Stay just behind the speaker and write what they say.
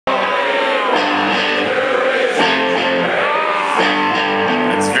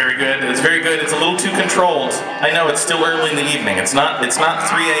It's very good. It's a little too controlled. I know it's still early in the evening. It's not 3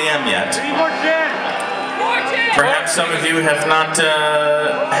 a.m. yet. Perhaps some of you have not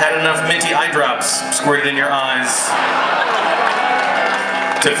had enough minty eye drops squirted in your eyes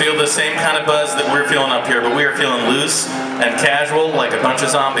to feel the same kind of buzz that we're feeling up here, but we are feeling loose and casual like a bunch of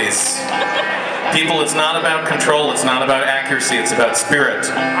zombies. People, it's not about control, it's not about accuracy, it's about spirit.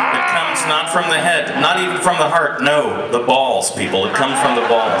 It comes not from the head, not even from the heart, no, the balls, people. It comes from the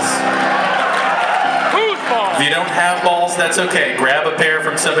balls. Whose balls? If you don't have balls, that's okay. Grab a pair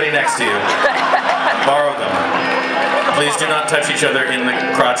from somebody next to you. Borrow them. Please do not touch each other in the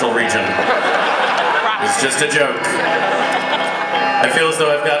crotchal region. It's just a joke. I feel as though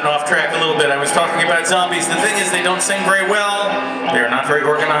I've gotten off track a little bit. I was talking about zombies. The thing is, they don't sing very well. They are not very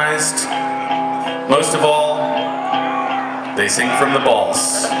organized. Most of all, they sing from the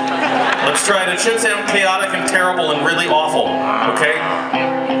balls. Let's try it. It should sound chaotic and terrible and really awful, okay?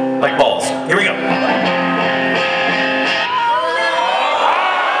 Like balls. Here we go.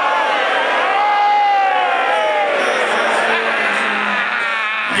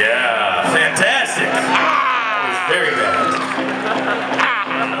 Yeah, fantastic. That was very good.